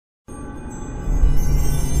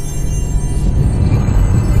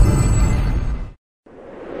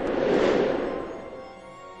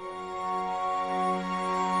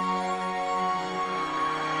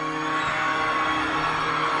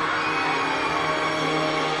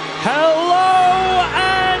Hello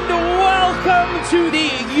and welcome to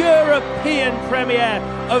the European premiere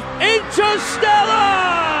of Interstellar!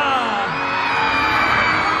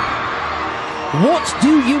 What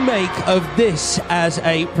do you make of this as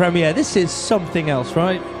a premiere? This is something else,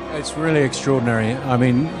 right? It's really extraordinary. I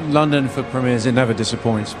mean, London for premieres, it never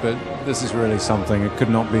disappoints, but this is really something. It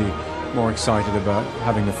could not be more excited about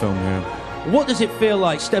having the film here. What does it feel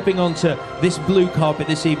like stepping onto this blue carpet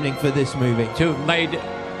this evening for this movie? To have made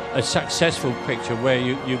a successful picture where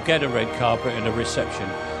you get a red carpet and a reception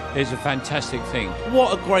is a fantastic thing.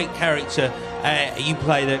 What a great character you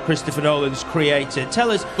play that Christopher Nolan's created.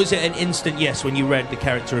 Tell us, was it an instant yes when you read the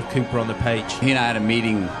character of Cooper on the page? He and I had a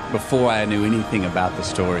meeting before I knew anything about the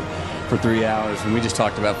story for 3 hours, and we just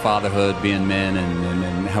talked about fatherhood, being men,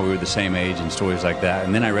 and how we were the same age and stories like that.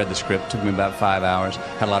 And then I read the script, took me about 5 hours,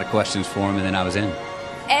 had a lot of questions for him, and then I was in.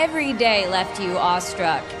 Every day left you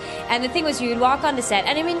awestruck. And the thing was, you'd walk onto set,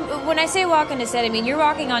 and I mean, when I say walk onto set, I mean you're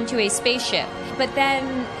walking onto a spaceship, but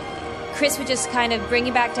then Chris would just kind of bring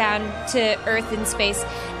you back down to Earth and space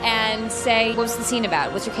and say, what's the scene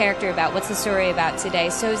about? What's your character about? What's the story about today?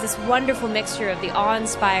 So it was this wonderful mixture of the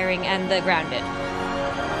awe-inspiring and the grounded.